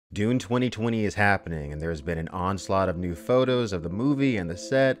Dune 2020 is happening, and there's been an onslaught of new photos of the movie and the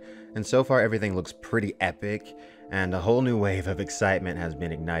set, and so far everything looks pretty epic, and a whole new wave of excitement has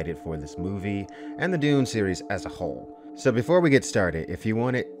been ignited for this movie and the Dune series as a whole. So before we get started, if you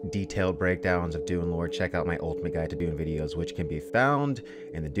wanted detailed breakdowns of Dune lore, check out my Ultimate Guide to Dune videos, which can be found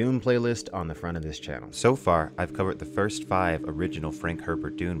in the Dune playlist on the front of this channel. So far, I've covered the first 5 original Frank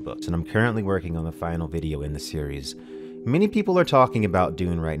Herbert Dune books, and I'm currently working on the final video in the series. Many people are talking about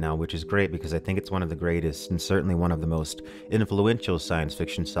Dune right now, which is great because I think it's one of the greatest and certainly one of the most influential science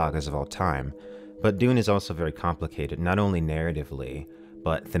fiction sagas of all time. But Dune is also very complicated, not only narratively,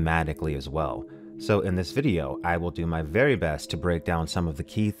 but thematically as well. So in this video, I will do my very best to break down some of the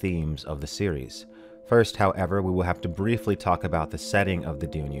key themes of the series. First, however, we will have to briefly talk about the setting of the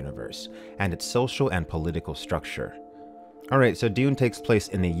Dune universe and its social and political structure. Alright, so Dune takes place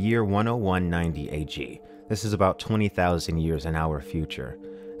in the year 10190 AG. This is about 20,000 years in our future.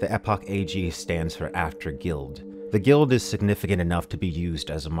 The Epoch AG stands for After Guild. The Guild is significant enough to be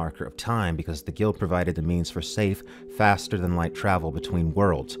used as a marker of time because the Guild provided the means for safe, faster-than-light travel between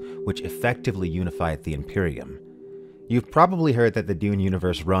worlds, which effectively unified the Imperium. You've probably heard that the Dune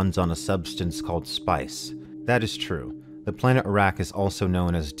universe runs on a substance called spice. That is true. The planet Arrakis, also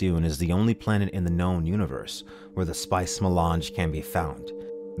known as Dune, is the only planet in the known universe where the spice melange can be found.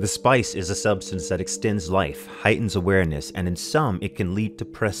 The spice is a substance that extends life, heightens awareness, and in some it can lead to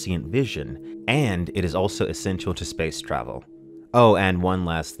prescient vision, and it is also essential to space travel. Oh, and one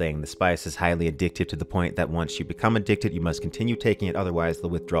last thing, the spice is highly addictive to the point that once you become addicted, you must continue taking it, otherwise the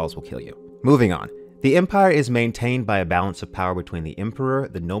withdrawals will kill you. Moving on. The Empire is maintained by a balance of power between the Emperor,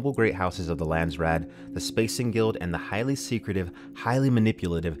 the noble great houses of the Landsraad, the Spacing Guild, and the highly secretive, highly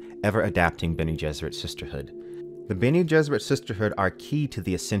manipulative, ever-adapting Bene Gesserit Sisterhood. The Bene Gesserit Sisterhood are key to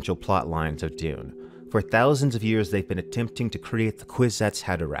the essential plot lines of Dune. For thousands of years they've been attempting to create the Kwisatz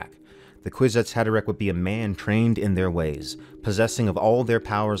Haderach. The Kwisatz Haderach would be a man trained in their ways, possessing of all their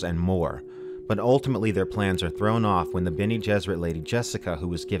powers and more. But ultimately their plans are thrown off when the Bene Gesserit lady Jessica, who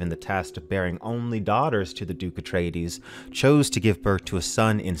was given the task of bearing only daughters to the Duke Atreides, chose to give birth to a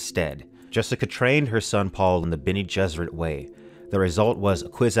son instead. Jessica trained her son Paul in the Bene Gesserit way. The result was a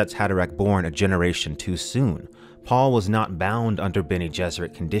Kwisatz Haderach born a generation too soon. Paul was not bound under Bene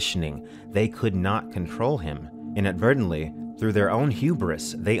Gesserit conditioning. They could not control him. Inadvertently, through their own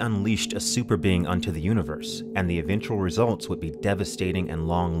hubris, they unleashed a super being unto the universe, and the eventual results would be devastating and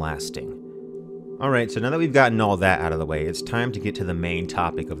long-lasting. Alright, so now that we've gotten all that out of the way, it's time to get to the main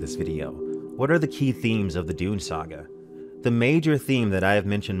topic of this video. What are the key themes of the Dune saga? The major theme that I have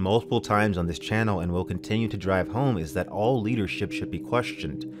mentioned multiple times on this channel and will continue to drive home is that all leadership should be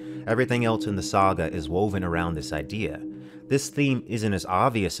questioned. Everything else in the saga is woven around this idea. This theme isn't as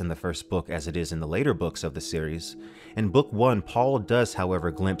obvious in the first book as it is in the later books of the series. In Book 1, Paul does,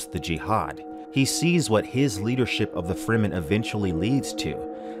 however, glimpse the jihad. He sees what his leadership of the Fremen eventually leads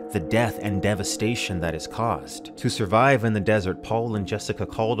to, the death and devastation that is caused. To survive in the desert, Paul and Jessica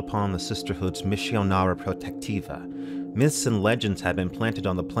called upon the Sisterhood's Missionara Protectiva. Myths and legends had been planted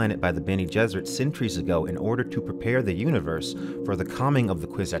on the planet by the Bene Gesserit centuries ago in order to prepare the universe for the coming of the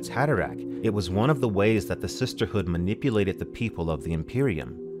Kwisatz Haderach. It was one of the ways that the Sisterhood manipulated the people of the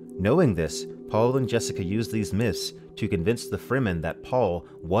Imperium. Knowing this, Paul and Jessica used these myths to convince the Fremen that Paul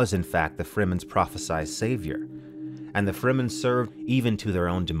was in fact the Fremen's prophesied savior. And the Fremen served even to their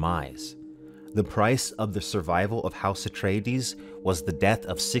own demise. The price of the survival of House Atreides was the death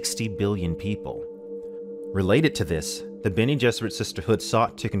of 60 billion people. Related to this, the Bene Gesserit Sisterhood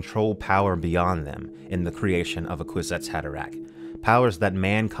sought to control power beyond them in the creation of a Kwisatz Haderach, powers that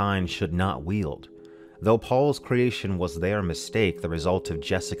mankind should not wield. Though Paul's creation was their mistake, the result of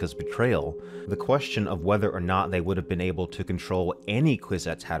Jessica's betrayal, the question of whether or not they would have been able to control any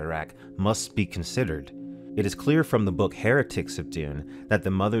Kwisatz Haderach must be considered. It is clear from the book Heretics of Dune that the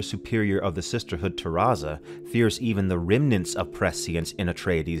Mother Superior of the Sisterhood, Taraza, fears even the remnants of prescience in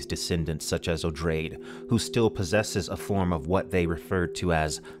Atreides' descendants such as Odrade, who still possesses a form of what they referred to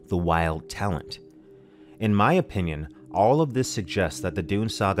as the Wild Talent. In my opinion, all of this suggests that the Dune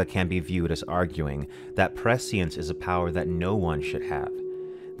saga can be viewed as arguing that prescience is a power that no one should have.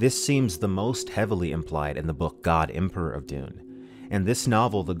 This seems the most heavily implied in the book God Emperor of Dune. In this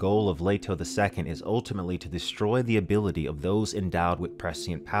novel, the goal of Leto II is ultimately to destroy the ability of those endowed with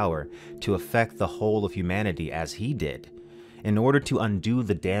prescient power to affect the whole of humanity as he did. In order to undo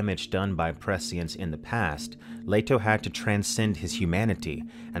the damage done by prescience in the past, Leto had to transcend his humanity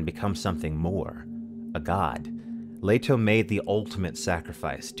and become something more, a god. Leto made the ultimate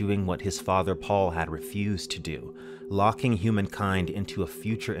sacrifice, doing what his father Paul had refused to do, locking humankind into a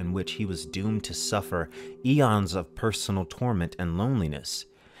future in which he was doomed to suffer eons of personal torment and loneliness.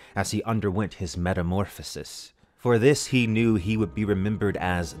 as he underwent his metamorphosis. For this he knew he would be remembered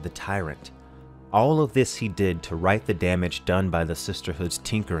as the Tyrant. All of this he did to right the damage done by the Sisterhood's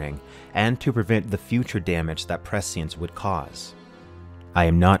tinkering and to prevent the future damage that prescience would cause. I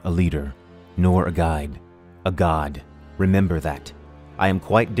am not a leader, nor a guide, a god. Remember that. I am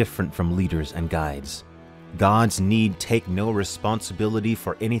quite different from leaders and guides. Gods need take no responsibility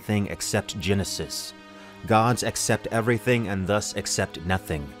for anything except Genesis. Gods accept everything and thus accept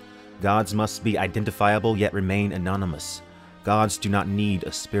nothing. Gods must be identifiable yet remain anonymous. Gods do not need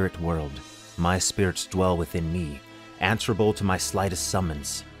a spirit world. My spirits dwell within me, answerable to my slightest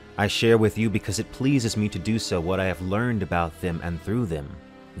summons. I share with you because it pleases me to do so what I have learned about them and through them.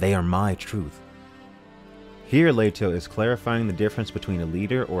 They are my truth. Here Leto is clarifying the difference between a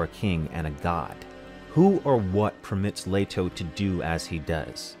leader or a king and a god. Who or what permits Leto to do as he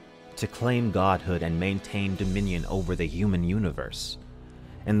does? To claim godhood and maintain dominion over the human universe?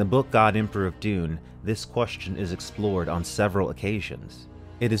 In the book God Emperor of Dune, this question is explored on several occasions.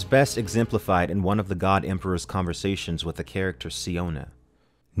 It is best exemplified in one of the God Emperor's conversations with the character Siona.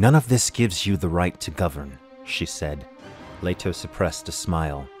 "None of this gives you the right to govern," she said. Leto suppressed a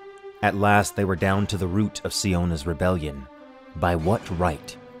smile. At last they were down to the root of Siona's rebellion. By what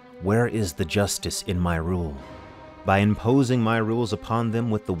right? Where is the justice in my rule? By imposing my rules upon them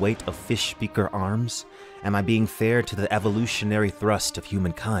with the weight of fish-speaker arms? Am I being fair to the evolutionary thrust of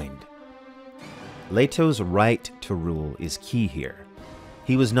humankind? Leto's right to rule is key here.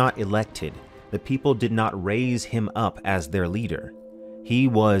 He was not elected. The people did not raise him up as their leader. He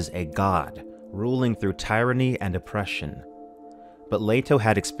was a god, ruling through tyranny and oppression. But Leto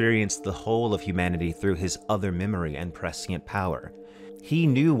had experienced the whole of humanity through his other memory and prescient power. He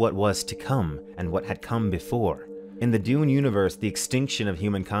knew what was to come and what had come before. In the Dune Universe, the extinction of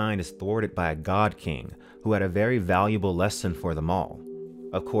humankind is thwarted by a god king who had a very valuable lesson for them all.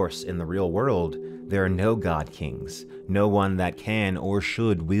 Of course, in the real world, there are no god kings, no one that can or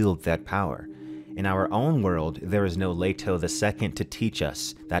should wield that power. In our own world, there is no Leto II to teach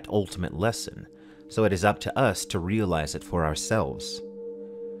us that ultimate lesson, so it is up to us to realize it for ourselves.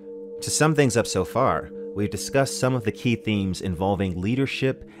 To sum things up so far, we've discussed some of the key themes involving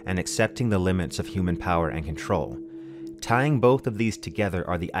leadership and accepting the limits of human power and control. Tying both of these together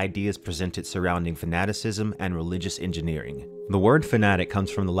are the ideas presented surrounding fanaticism and religious engineering. The word fanatic comes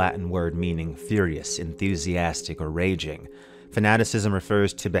from the Latin word meaning furious, enthusiastic, or raging. Fanaticism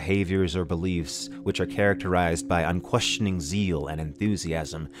refers to behaviors or beliefs which are characterized by unquestioning zeal and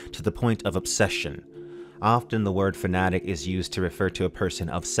enthusiasm to the point of obsession. Often the word fanatic is used to refer to a person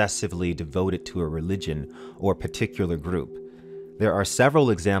obsessively devoted to a religion or particular group. There are several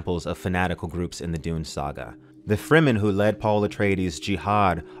examples of fanatical groups in the Dune saga. The Fremen who led Paul Atreides'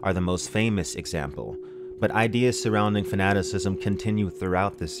 jihad are the most famous example, but ideas surrounding fanaticism continue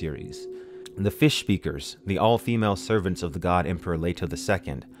throughout the series. The Fish Speakers, the all-female servants of the god Emperor Leto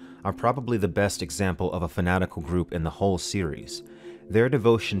II, are probably the best example of a fanatical group in the whole series. Their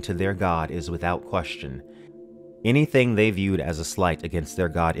devotion to their god is without question. Anything they viewed as a slight against their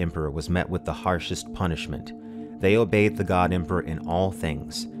god Emperor was met with the harshest punishment. They obeyed the god Emperor in all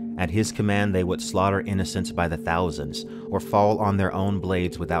things. At his command they would slaughter innocents by the thousands, or fall on their own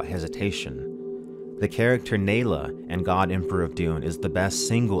blades without hesitation. The character Nayla in God Emperor of Dune is the best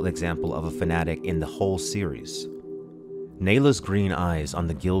single example of a fanatic in the whole series. Nayla's green eyes on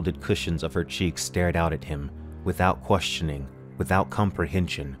the gilded cushions of her cheeks stared out at him, without questioning, without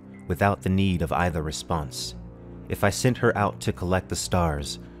comprehension, without the need of either response. If I sent her out to collect the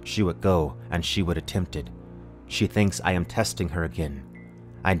stars, she would go and she would attempt it. She thinks I am testing her again.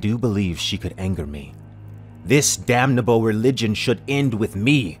 I do believe she could anger me. "This damnable religion should end with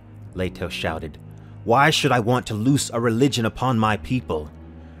me," Leto shouted. "Why should I want to loose a religion upon my people?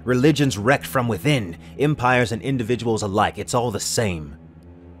 Religions wrecked from within, empires and individuals alike, it's all the same."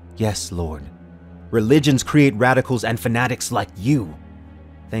 "Yes, Lord. Religions create radicals and fanatics like you."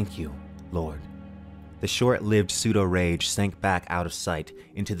 "Thank you, Lord." The short-lived pseudo-rage sank back out of sight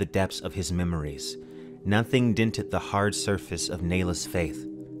into the depths of his memories. Nothing dented the hard surface of Nayla's faith.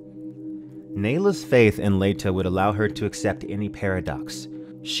 Nayla's faith in Leto would allow her to accept any paradox.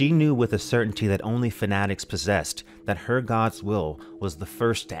 She knew with a certainty that only fanatics possessed that her God's will was the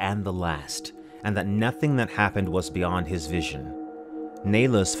first and the last, and that nothing that happened was beyond his vision.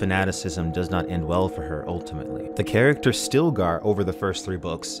 Nayla's fanaticism does not end well for her ultimately. The character Stilgar over the first 3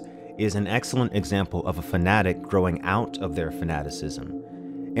 books is an excellent example of a fanatic growing out of their fanaticism.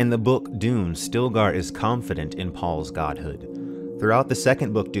 In the book Dune, Stilgar is confident in Paul's godhood. Throughout the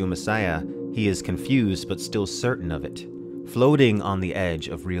second book, Dune Messiah, he is confused but still certain of it, floating on the edge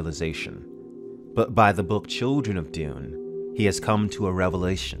of realization. But by the book Children of Dune, he has come to a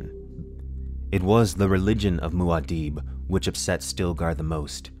revelation. It was the religion of Muad'Dib which upset Stilgar the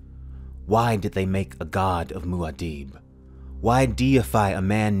most. Why did they make a god of Muad'Dib? Why deify a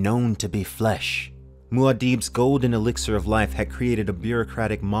man known to be flesh? Muad'Dib's golden elixir of life had created a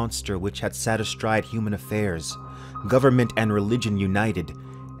bureaucratic monster which had sat astride human affairs. Government and religion united,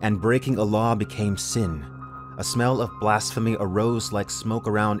 and breaking a law became sin. A smell of blasphemy arose like smoke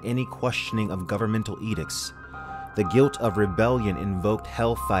around any questioning of governmental edicts. The guilt of rebellion invoked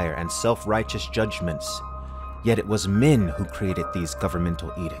hellfire and self-righteous judgments. Yet it was men who created these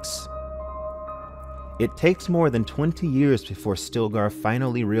governmental edicts. It takes more than 20 years before Stilgar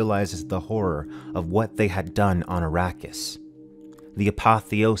finally realizes the horror of what they had done on Arrakis. The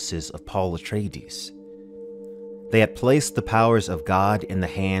apotheosis of Paul Atreides. They had placed the powers of God in the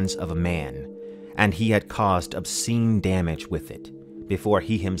hands of a man, and he had caused obscene damage with it, before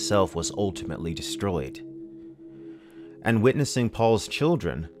he himself was ultimately destroyed. And witnessing Paul's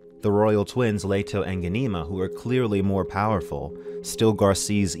children, the royal twins Leto and Ganima, who are clearly more powerful, Stilgar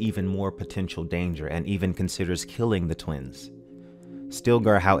sees even more potential danger and even considers killing the twins.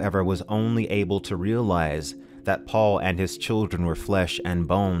 Stilgar, however, was only able to realize that Paul and his children were flesh and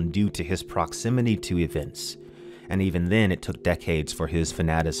bone due to his proximity to events, and even then it took decades for his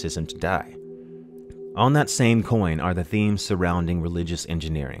fanaticism to die. On that same coin are the themes surrounding religious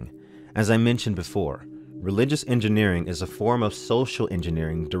engineering. As I mentioned before, religious engineering is a form of social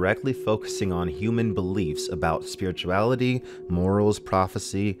engineering directly focusing on human beliefs about spirituality, morals,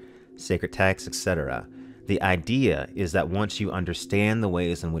 prophecy, sacred texts, etc. The idea is that once you understand the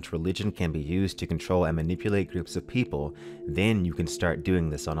ways in which religion can be used to control and manipulate groups of people, then you can start doing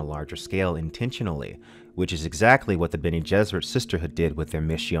this on a larger scale intentionally, which is exactly what the Bene Gesserit Sisterhood did with their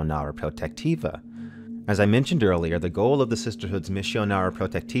Missionara Protectiva. As I mentioned earlier, the goal of the Sisterhood's Missionara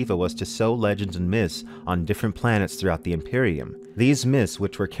Protectiva was to sow legends and myths on different planets throughout the Imperium. These myths,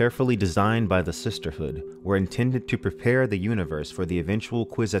 which were carefully designed by the Sisterhood, were intended to prepare the universe for the eventual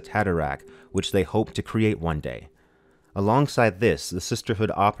Kwisatz Haderach, which they hoped to create one day. Alongside this, the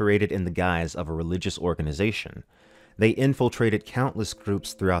Sisterhood operated in the guise of a religious organization. They infiltrated countless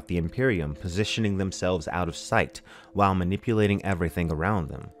groups throughout the Imperium, positioning themselves out of sight while manipulating everything around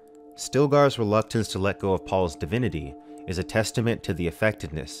them. Stilgar's reluctance to let go of Paul's divinity is a testament to the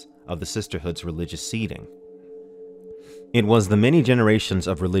effectiveness of the Sisterhood's religious seeding. It was the many generations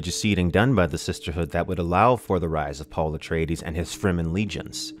of religious seeding done by the Sisterhood that would allow for the rise of Paul Atreides and his Fremen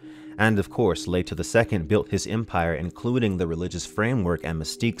legions. And of course, Leto II built his empire, including the religious framework and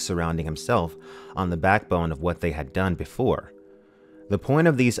mystique surrounding himself, on the backbone of what they had done before. The point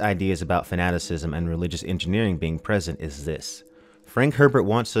of these ideas about fanaticism and religious engineering being present is this. Frank Herbert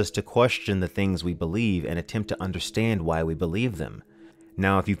wants us to question the things we believe and attempt to understand why we believe them.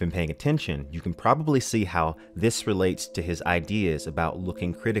 Now, if you've been paying attention, you can probably see how this relates to his ideas about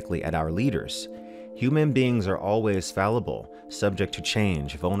looking critically at our leaders. Human beings are always fallible, subject to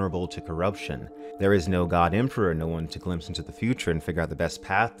change, vulnerable to corruption. There is no God Emperor, no one to glimpse into the future and figure out the best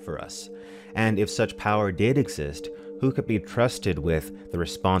path for us. And if such power did exist, who could be trusted with the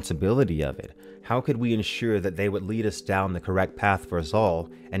responsibility of it? How could we ensure that they would lead us down the correct path for us all,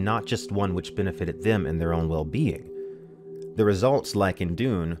 and not just one which benefited them and their own well-being? The results, like in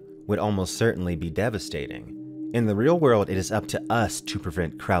Dune, would almost certainly be devastating. In the real world, it is up to us to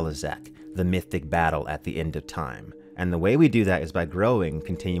prevent Kralazak, the mythic battle at the end of time. And the way we do that is by growing,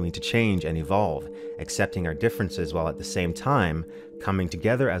 continuing to change and evolve, accepting our differences while at the same time coming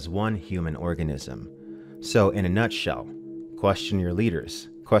together as one human organism. So, in a nutshell, question your leaders,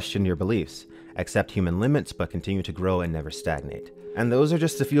 question your beliefs, accept human limits but continue to grow and never stagnate. And those are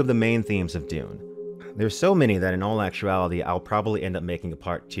just a few of the main themes of Dune. There's so many that in all actuality I'll probably end up making a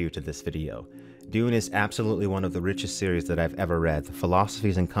part 2 to this video. Dune is absolutely one of the richest series that I've ever read. The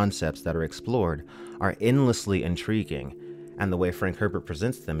philosophies and concepts that are explored are endlessly intriguing, and the way Frank Herbert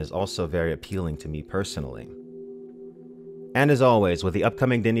presents them is also very appealing to me personally. And as always, with the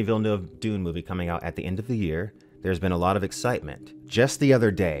upcoming Denis Villeneuve Dune movie coming out at the end of the year, there's been a lot of excitement. Just the other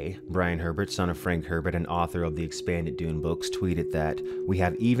day, Brian Herbert, son of Frank Herbert and author of the expanded Dune books, tweeted that we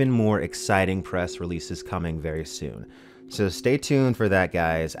have even more exciting press releases coming very soon. So stay tuned for that,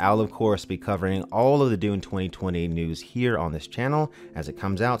 guys. I'll of course be covering all of the Dune 2020 news here on this channel as it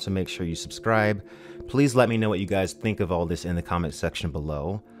comes out, so make sure you subscribe. Please let me know what you guys think of all this in the comment section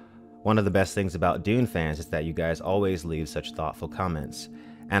below. One of the best things about Dune fans is that you guys always leave such thoughtful comments.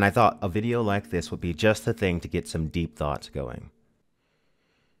 And I thought a video like this would be just the thing to get some deep thoughts going.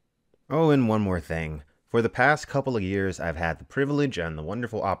 Oh, and one more thing. For the past couple of years, I've had the privilege and the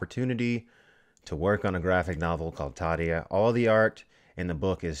wonderful opportunity to work on a graphic novel called Tadia. All the art in the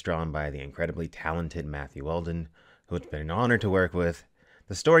book is drawn by the incredibly talented Matthew Weldon, who it's been an honor to work with.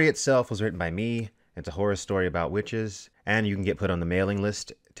 The story itself was written by me. It's a horror story about witches, and you can get put on the mailing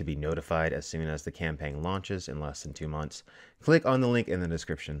list to be notified as soon as the campaign launches in less than 2 months. Click on the link in the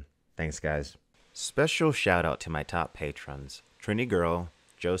description. Thanks, guys. Special shout out to my top patrons: Trini Girl,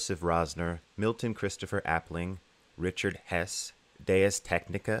 Joseph Rosner, Milton Christopher Appling, Richard Hess, Deus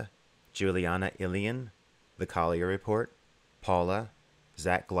Technica, Juliana Ilian, The Collier Report, Paula,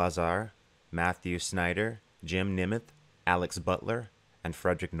 Zach Glazar, Matthew Snyder, Jim Nimeth, Alex Butler, and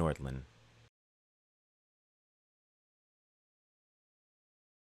Frederick Nordland.